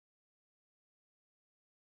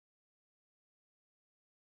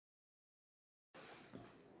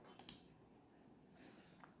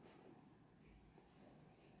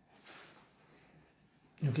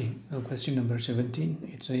Okay, question number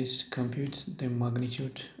 17. It says compute the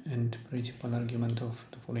magnitude and principal argument of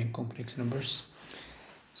the following complex numbers.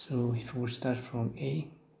 So if we start from A,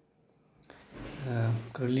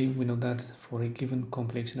 clearly we know that for a given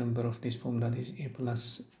complex number of this form, that is a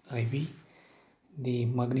plus ib, the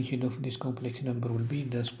magnitude of this complex number will be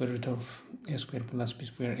the square root of a square plus b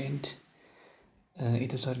square, and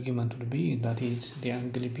its argument will be, that is the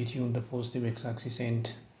angle between the positive x-axis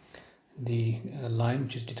and the line,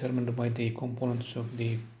 which is determined by the components of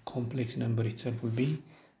the complex number itself, will be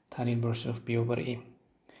tan inverse of b over a.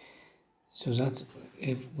 So that's,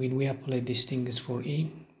 if when we apply these things for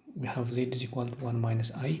a, we have z is equal to 1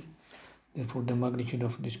 minus I. Therefore the magnitude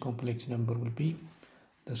of this complex number will be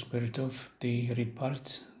the square root of the real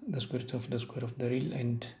parts, the square root of the square of the real,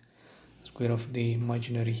 and the square of the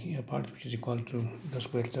imaginary part, which is equal to the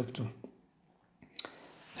square root of 2.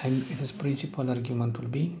 And its principal argument will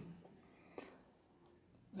be,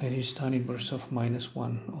 that is tan inverse of minus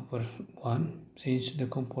 1 over 1, since the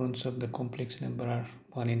components of the complex number are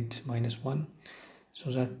 1 and minus 1, so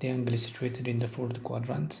that the angle is situated in the fourth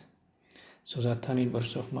quadrant, so that tan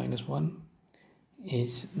inverse of minus 1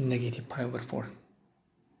 is negative pi over 4.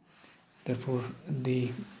 Therefore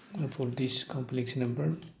for this complex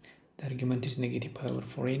number, the argument is negative pi over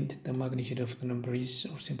 4, and the magnitude of the number is,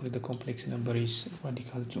 or simply the complex number, is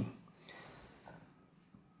radical 2.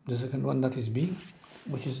 The second one, that is B,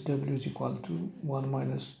 which is w is equal to 1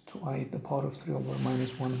 minus 2i the power of 3 over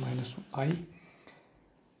minus 1 minus I.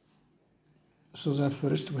 So that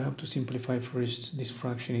first we have to simplify first this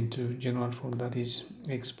fraction into general form, that is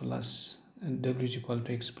x plus, and w is equal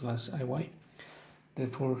to x plus iy.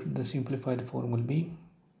 Therefore the simplified form will be,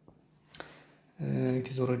 it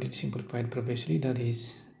is already simplified previously, that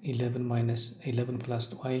is 11 plus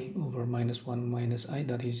 2i over minus 1 minus I,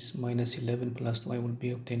 that is minus 11 plus 2i, will be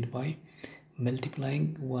obtained by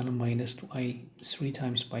multiplying 1 minus 2i 3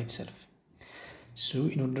 times by itself. So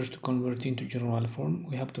in order to convert into general form,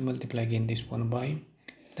 we have to multiply again this one by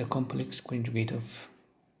the complex conjugate of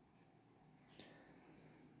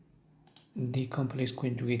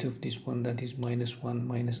this one, that is minus 1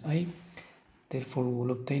 minus I. Therefore we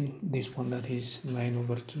will obtain this one, that is 9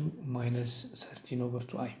 over 2 minus 13 over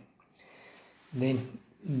 2i. Then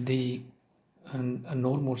the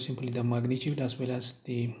norm, or simply the magnitude, as well as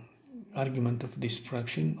the argument of this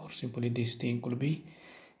fraction, or simply this thing, could be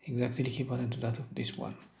exactly equivalent to that of this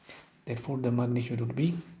one. Therefore the magnitude would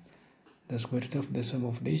be the square root of the sum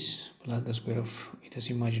of this plus the square of its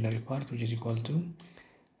imaginary part, which is equal to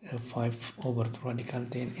 5 over 2 radical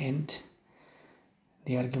 10, and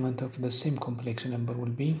the argument of the same complex number will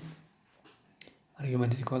be,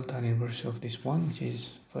 argument is equal to tan inverse of this one, which is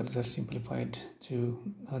further simplified to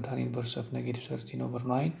tan inverse of negative 13 over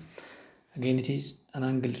 9. Again, it is an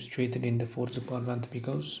angle situated in the fourth quadrant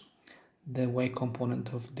because the y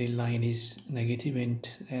component of the line is negative and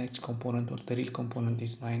x component, or the real component,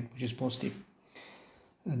 is 9, which is positive.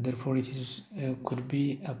 And therefore it is could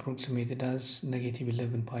be approximated as negative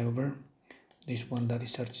 11 pi over this one, that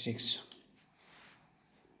is 36.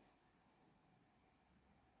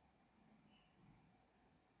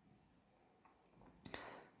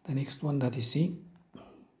 The next one, that is C.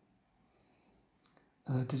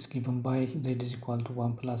 It is given by z is equal to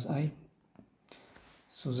 1 plus I.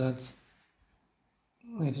 So that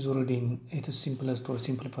it is already in its simplest or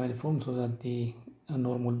simplified form, so that the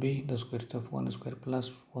norm will be the square root of 1 square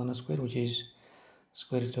plus 1 square, which is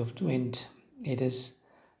square root of 2, and its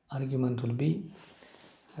argument will be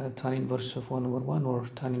tan inverse of 1 over 1, or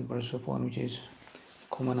tan inverse of 1, which is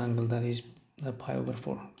common angle, that is pi over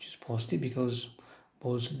 4, which is positive because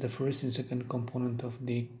both the first and second component of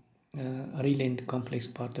the real and complex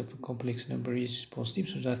part of a complex number is positive,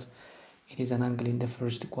 so that it is an angle in the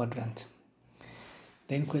first quadrant.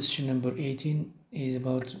 Then question number 18 is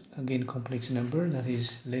about, again, complex number, that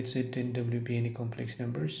is, let z and w be any complex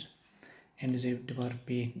numbers, and z bar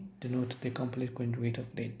b denote the complex conjugate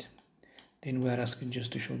of that. Then we are asked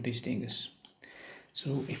just to show these things.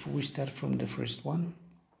 So if we start from the first one,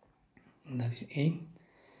 that is A,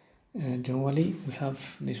 generally we have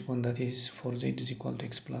this one, that is for z is equal to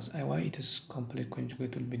x plus iy, it is complex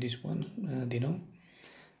conjugate will be this one,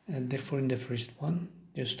 and therefore in the first one,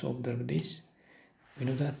 just to observe this, we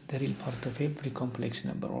know that the real part of every complex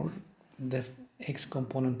number, or the x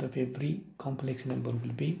component of every complex number,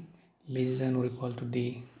 will be less than or equal to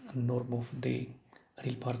the norm of the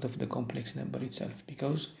real part of the complex number itself,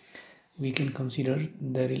 because we can consider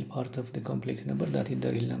the real part of the complex number, that is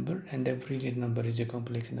the real number, and every real number is a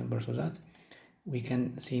complex number, so that we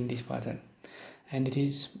can see in this pattern. And it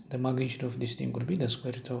is the magnitude of this thing would be the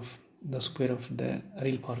square root of the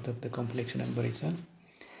real part of the complex number itself.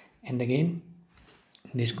 And again,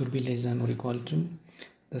 this could be less than or equal to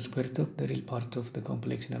the square root of the real part of the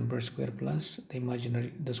complex number square plus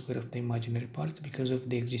the square of the imaginary part. Because of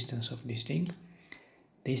the existence of this thing,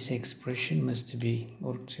 this expression must be,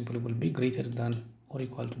 or simply will be, greater than or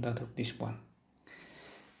equal to that of this one.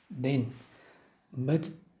 Then, but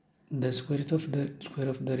the square root of the square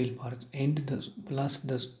of the real part and plus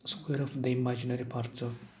the square of the imaginary part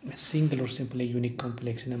of a single or simply unique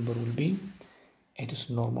complex number will be its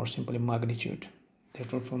norm, or simply magnitude.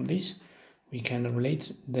 Therefore, from this we can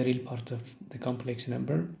relate the real part of the complex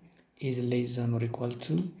number is less than or equal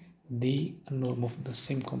to the norm of the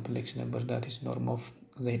same complex number, that is norm of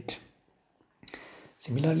z.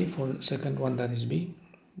 Similarly, for the second one, that is b,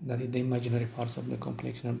 that is the imaginary part of the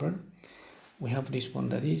complex number, we have this one,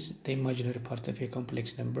 that is the imaginary part of a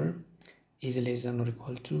complex number is less than or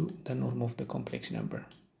equal to the norm of the complex number.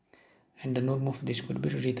 And the norm of this could be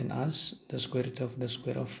written as the square root of the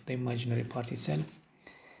square of the imaginary part itself.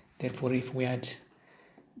 Therefore, if we add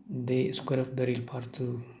the square of the real part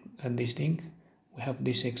to this thing, we have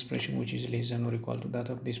this expression which is less than or equal to that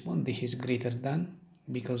of this one. This is greater than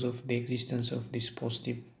because of the existence of this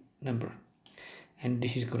positive number, and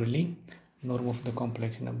this is clearly norm of the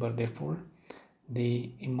complex number. Therefore,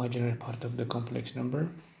 the imaginary part of the complex number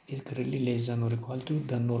is clearly less than or equal to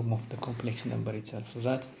the norm of the complex number itself, so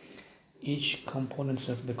that each components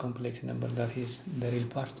of the complex number, that is the real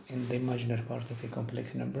part and the imaginary part of a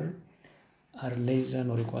complex number, are less than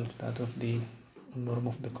or equal to that of the norm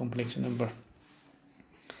of the complex number.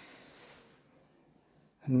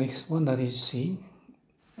 Next one, that is C,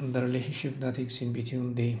 the relationship that is in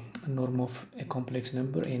between the norm of a complex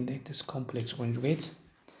number and its complex conjugate.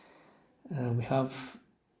 We have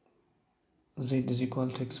z is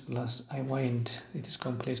equal to x plus iy and its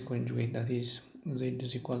complex conjugate, that is z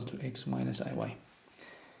is equal to x minus iy.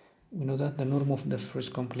 We know that the norm of the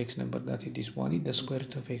first complex number, that is this one, is the square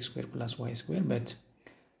root of x square plus y square, but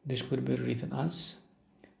this could be written as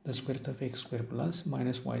the square root of x square plus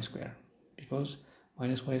minus y square, because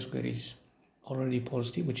minus y square is already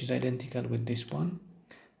positive, which is identical with this one.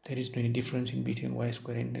 There is no any difference in between y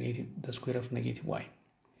square and the square of negative y.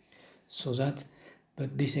 So that,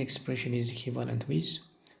 but this expression is equivalent with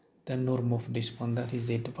the norm of this one, that is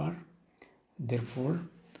z bar. Therefore,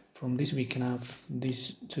 from this we can have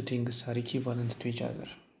these two things are equivalent to each other.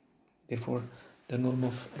 Therefore, the norm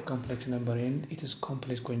of a complex number and its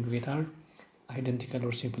complex conjugate are identical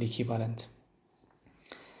or simply equivalent.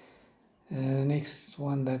 Next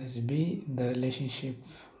one, that is B, the relationship.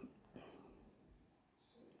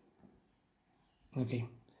 Okay.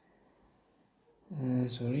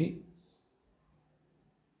 Sorry.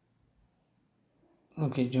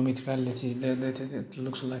 Okay, geometrical, it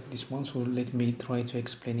looks like this one, so let me try to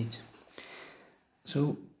explain it.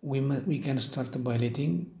 So we can start by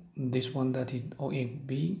letting this one, that is OA,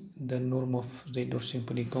 be the norm of z, or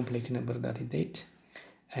simply complex number, that is 8,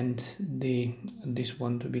 and this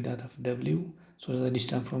one to be that of w, so the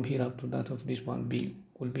distance from here up to that of this one b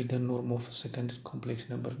will be the norm of second complex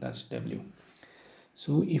number, that's w.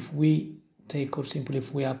 So if we take, or simply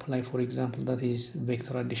if we apply, for example, that is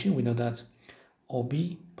vector addition, we know that OB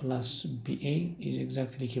plus BA is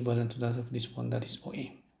exactly equivalent to that of this one, that is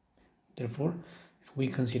OA. Therefore, if we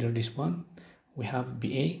consider this one, we have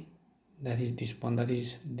BA, that is this one, that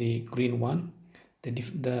is the green one. The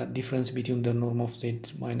difference between the norm of z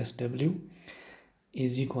minus w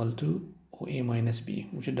is equal to OA minus B,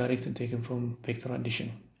 which is directly taken from vector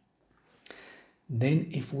addition. Then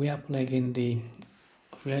if we apply again the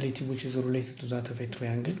reality which is related to that of a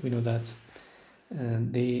triangle, we know that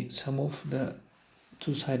the sum of the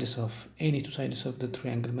any two sides of the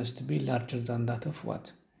triangle must be larger than that of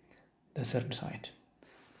what? The third side.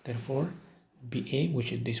 Therefore, BA,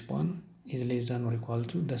 which is this one, is less than or equal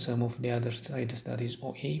to the sum of the other sides, that is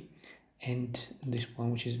OA, and this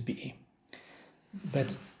one, which is BA.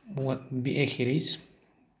 But what BA here is,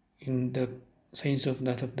 in the sense of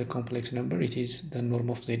that of the complex number, it is the norm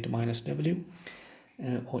of z minus w.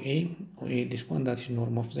 OA, this one, that is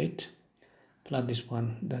norm of z, plus this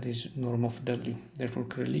one, that is norm of w. Therefore,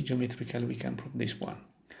 clearly, geometrically, we can prove this one.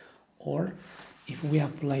 Or, if we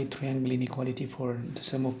apply triangle inequality for the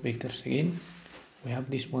sum of vectors again, we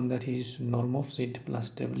have this one, that is norm of z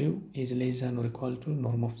plus w is less than or equal to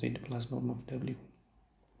norm of z plus norm of w.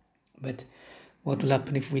 But what will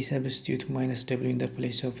happen if we substitute minus w in the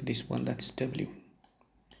place of this one, that's w?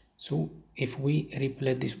 So if we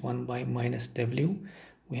replace this one by minus w,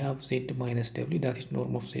 we have z minus w, that is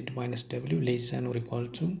norm of z minus w less than or equal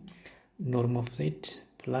to norm of z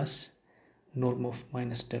plus norm of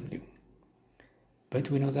minus w. But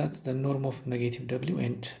we know that the norm of negative w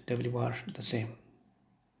and w are the same.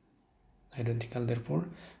 identical. Therefore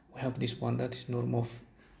we have this one, that is norm of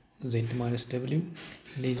z minus w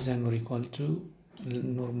less than or equal to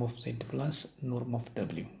norm of z plus norm of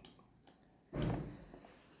w.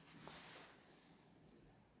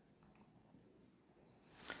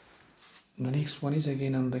 The next one is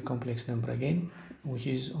again on the complex number again, which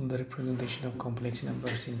is on the representation of complex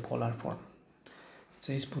numbers in polar form. It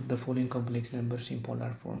says put the following complex numbers in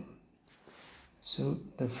polar form. So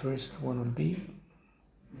the first one will be,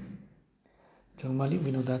 normally we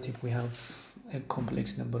know that if we have a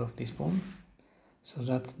complex number of this form, so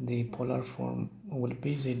that the polar form will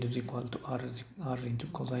be z is equal to r into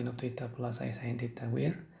cosine of theta plus I sine theta,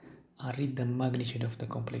 where r is the magnitude of the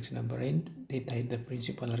complex number and theta is the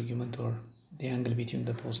principal argument or the angle between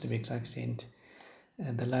the positive x-axis and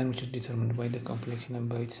the line which is determined by the complex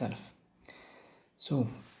number itself. So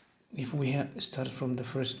if we start from the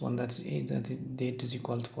first one, that is a, that is z is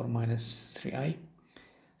equal to 4 minus 3i.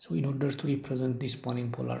 So in order to represent this one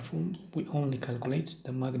in polar form, we only calculate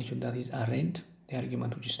the magnitude, that is r, and the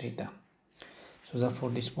argument which is theta. So that for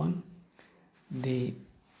this one, the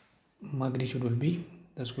magnitude will be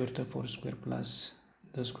the square root of 4 square plus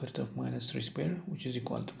the square root of minus 3 square, which is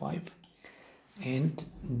equal to 5, and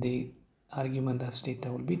the argument as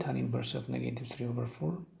theta will be tan inverse of negative 3 over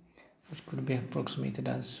 4, which could be approximated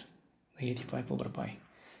as negative 5 over pi.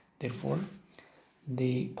 Therefore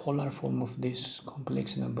the polar form of this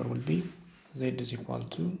complex number will be z is equal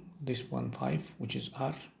to this one 5, which is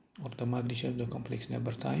r, or the magnitude of the complex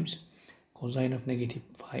number, times cosine of negative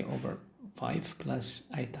pi over 5 plus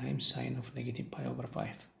I times sine of negative pi over 5.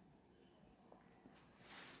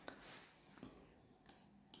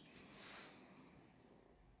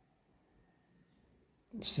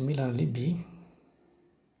 Similarly, b,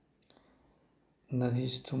 that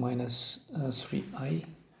is 2 minus 3i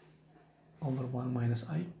over 1 minus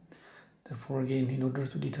I. Therefore again, in order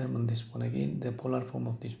to determine this one, again the polar form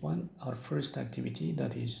of this one, our first activity,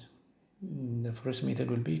 that is the first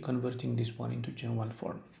method, will be converting this one into general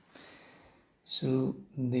form. So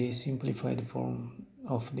the simplified form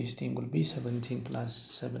of this thing will be 17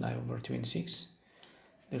 plus 7i over 26.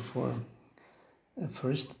 Therefore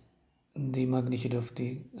first, the magnitude of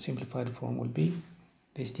the simplified form will be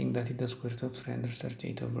this thing, that is the square root of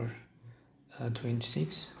 338 over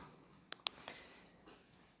 26,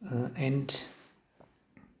 and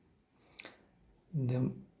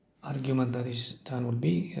the argument, that is tan, will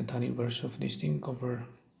be tan inverse of this thing over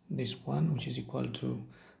this one, which is equal to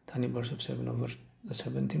tan inverse of 7 over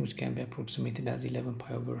 17, which can be approximated as 11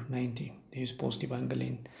 pi over 90. There is positive angle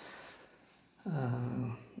in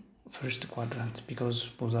first quadrant because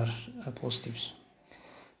both are positives.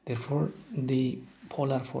 Therefore the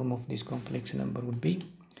polar form of this complex number would be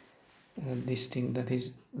this thing, that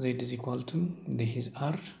is z is equal to, this is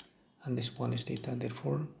r and this one is theta.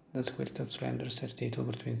 Therefore the square root of 338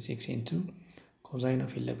 over 26 into cosine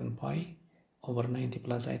of 11 pi over 90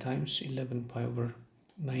 plus I times 11 pi over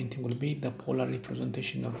 90 will be the polar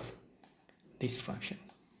representation of this fraction.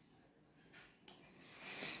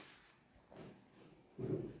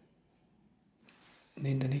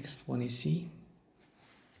 Then the next one is c.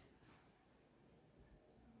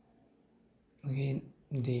 Again,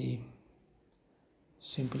 the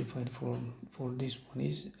simplified form for this one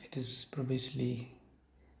is, it is previously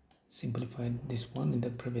simplified this one in the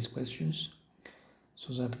previous questions,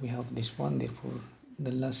 so that we have this one. Therefore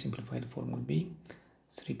the last simplified form will be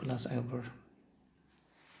 3 plus I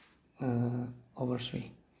over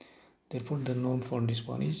 3. Therefore the norm for this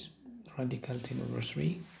one is radical 10 over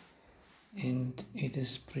 3, and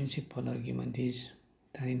its principal argument is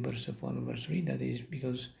tan inverse of 1 over 3. That is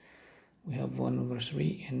because we have 1 over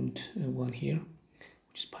 3 and 1 here,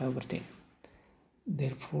 which is pi over 10.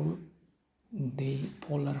 Therefore the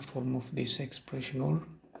polar form of this expression, or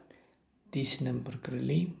this number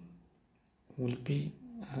clearly, will be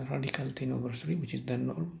radical 10 over 3, which is the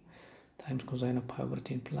norm, times cosine of pi over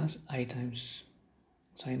 10 plus I times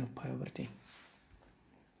sine of pi over 10.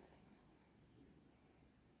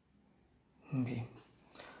 Okay,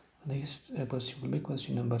 next question will be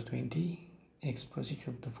question number 20. Express each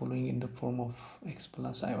of the following in the form of x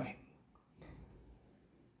plus iy.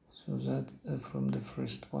 So that from the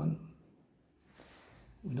first one,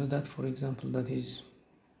 we know that, for example, that is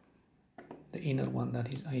the inner one,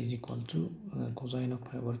 that is I is equal to cosine of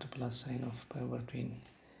pi over 2 plus sine of pi over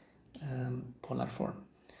 10 polar form.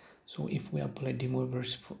 So if we apply De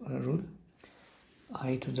Moivre's rule,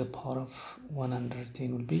 I to the power of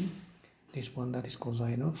 110 will be this one, that is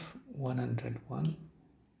cosine of 101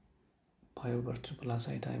 pi over 2 plus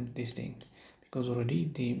I times this thing, because already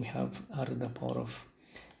we have r to the power of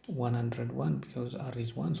 101 because r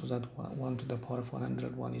is 1, so that 1 to the power of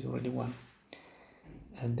 101 is already 1,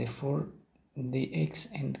 and therefore the x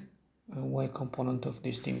and y component of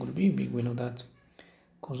this thing will be big. We know that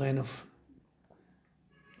cosine of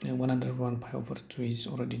 101 pi over 2 is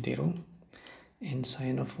already 0, and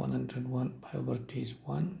sine of 101 pi over 2 is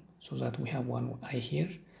 1, so that we have one I here,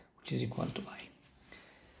 which is equal to I.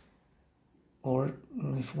 Or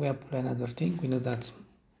if we apply another thing, we know that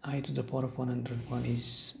I to the power of 101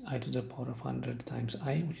 is I to the power of 100 times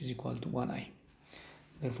I, which is equal to 1I.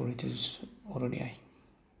 Therefore it is already I.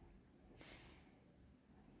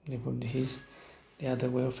 Therefore this is the other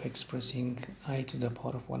way of expressing I to the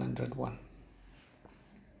power of 101.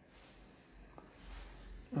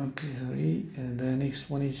 Okay, sorry, the next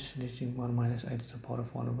one is this thing 1 minus I to the power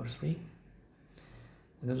of 1 over 3.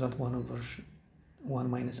 We know that 1 over 1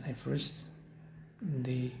 minus I first,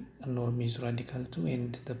 the norm is radical 2,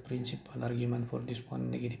 and the principal argument for this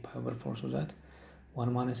one negative pi over 4, so that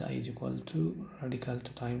 1 minus I is equal to radical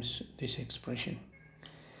 2 times this expression.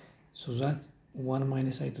 So that 1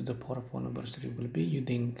 minus I to the power of 1 over 3 will be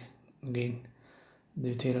using again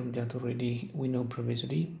the theorem that already we know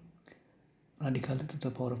previously, radical to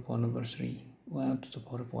the power of 1 over 3, 1 to the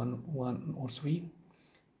power of 1 or 3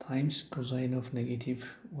 times cosine of negative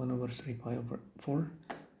 1 over 3 pi over 4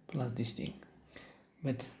 plus this thing.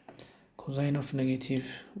 But cosine of negative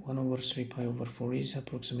 1 over 3 pi over 4 is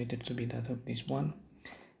approximated to be that of this one,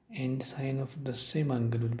 and sine of the same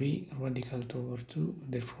angle would be radical 2 over 2,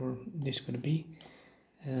 therefore this could be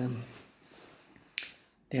the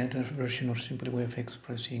other version or simple way of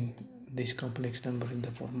expressing this complex number in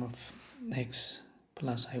the form of x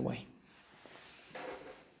plus iy.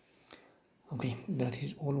 Okay, that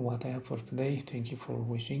is all what I have for today. Thank you for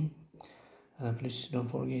watching. Please don't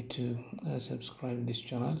forget to subscribe this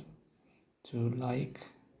channel, to like,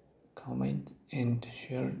 comment and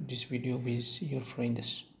share this video with your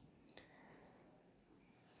friends.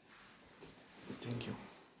 Thank you.